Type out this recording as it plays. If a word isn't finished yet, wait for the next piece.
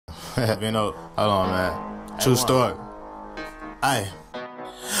You know, hold on, man. True story. Ayy.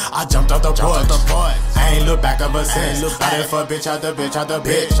 I jumped off the porch. I ain't look back ever since. I done fuck bitch out the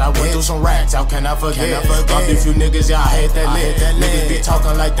bitch. I went through some racks, how can I forget? Fuck if you niggas, y'all hate that lit. Niggas be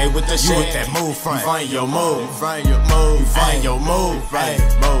talking like they with the shit. You with that move front. You find your move. You find your move. You find your move. Right.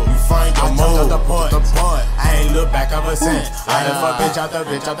 You find your move. I jumped off the porch. I ain't look back ever since. I done fuck bitch out the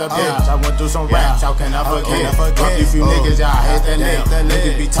bitch. I went through some racks, how can I forget? Fuck if you niggas, y'all hate that lit.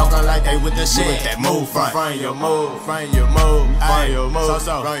 Niggas be talking like they with the shit. You with that move front. Find your move. Find your move. Find your move.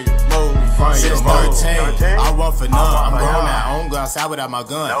 So. Since 13, I want for none. I'm grown now, I don't go outside without my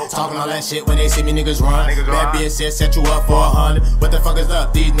gun. Talking all that shit when they see me niggas run. Bad bitch said set you up for 100. What the fuck is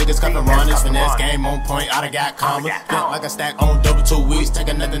up? These niggas come and run. This finesse game on point, I done got commas. Flip like a stack on double 2 weeks. Take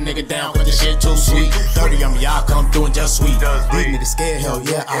another nigga down, cause the shit too sweet. 30 on me, y'all come through and just sweet. These niggas scared, hell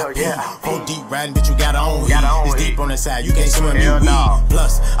yeah, I be. 4 deep riding, bitch, you got on heat. It's deep on the side, you can't swim, you weed.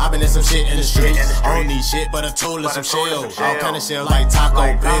 Plus, I been in some shit in the streets. I don't need shit but a tool and some shells. All kind of shells like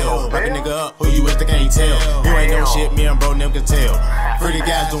Taco Bell. Wrap a nigga up, who you with, they can't tell. You ain't no shit, me and bro them can tell. Pretty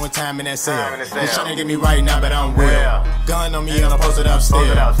guys doing time in that cell. They tryna get me right now, but I'm real. Gun on me and I'm posted up still.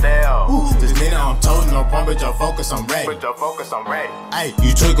 This nigga I'm toting, no point, but your focus, I'm ready. Ay,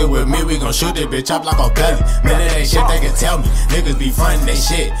 you took it with me, we gon' shoot this bitch up like a belly. Man, it ain't shit they can tell me. Niggas be frontin' they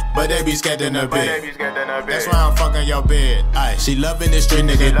shit, but they be scared in the bed. That's why I'm fucking your bed. Ay, she loving this street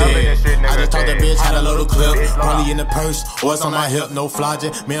nigga dead. I just told the bitch how to load a clip. Probably in the purse, or it's on my hip, no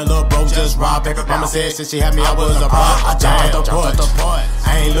flogging. Me and lil' bro just robbing. Mama said since she had me, I was a problem. I jumped off the porch.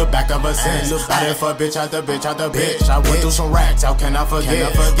 I ain't look back ever since. I done fuck bitch out the bitch. I went through some racks, how can I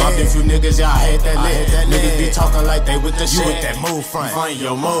forget? Fuck if you niggas, y'all hate that lit. Niggas be talking like they with the shit. You with that move front. You find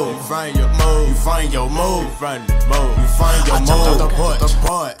your move. You find your move. You find your move. You find your move. I jumped off the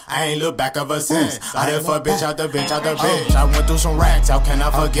porch. I ain't look back ever since. I done fuck bitch out the bitch. I went through some racks, how can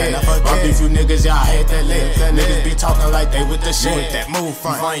I forget? Fuck if you niggas, y'all hate that lit. Niggas be talking like they with the shit. You with that move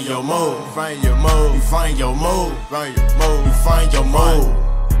front. You find your move. You find your move. You find your move. You find your move.